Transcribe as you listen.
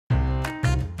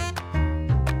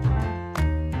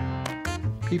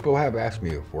People have asked me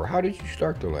before, how did you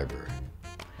start the library?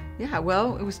 Yeah,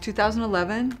 well, it was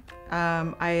 2011.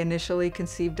 I initially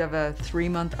conceived of a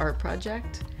 3-month art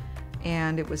project,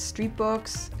 and it was street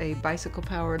books, a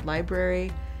bicycle-powered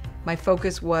library. My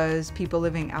focus was people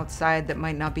living outside that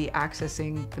might not be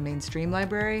accessing the mainstream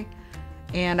library.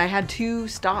 And I had 2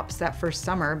 stops that first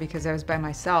summer because I was by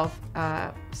myself,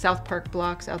 South Park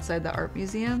blocks outside the art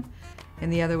museum, and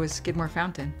the other was Skidmore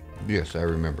Fountain. Yes, I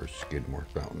remember Skidmore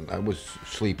Fountain. I was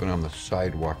sleeping on the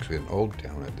sidewalks in Old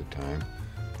Town at the time.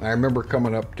 I remember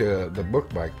coming up to the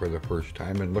book bike for the first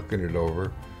time and looking it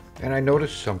over, and I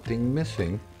noticed something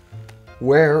missing.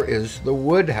 Where is the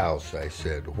Woodhouse? I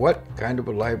said. What kind of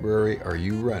a library are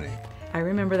you running? I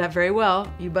remember that very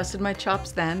well. You busted my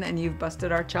chops then, and you've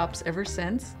busted our chops ever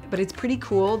since. But it's pretty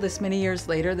cool this many years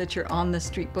later that you're on the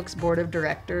Street Books Board of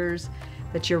Directors,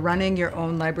 that you're running your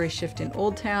own library shift in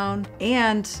Old Town,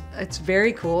 and it's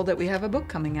very cool that we have a book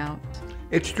coming out.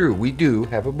 It's true, we do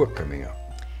have a book coming out.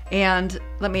 And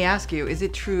let me ask you, is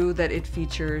it true that it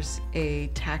features a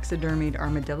taxidermied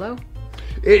armadillo?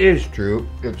 It is true.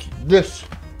 It's this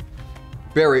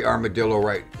very armadillo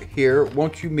right here.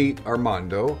 Won't you meet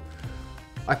Armando?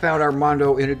 I found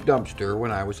Armando in a dumpster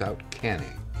when I was out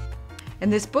canning.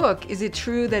 And this book, is it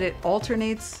true that it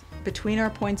alternates between our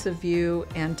points of view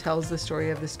and tells the story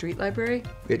of the street library?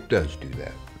 It does do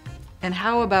that. And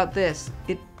how about this?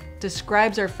 It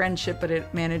describes our friendship, but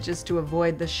it manages to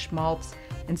avoid the schmaltz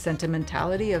and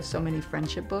sentimentality of so many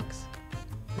friendship books?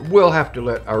 We'll have to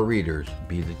let our readers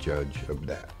be the judge of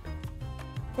that.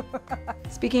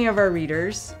 Speaking of our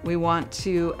readers, we want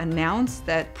to announce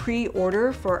that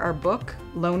pre-order for our book,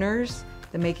 Loners,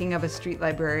 The Making of a Street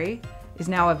Library, is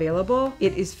now available.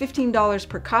 It is $15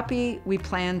 per copy. We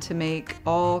plan to make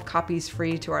all copies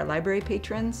free to our library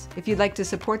patrons. If you'd like to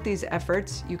support these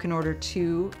efforts, you can order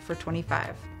 2 for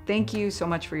 $25. Thank you so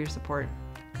much for your support.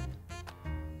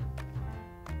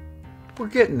 We're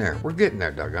getting there,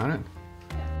 doggone it.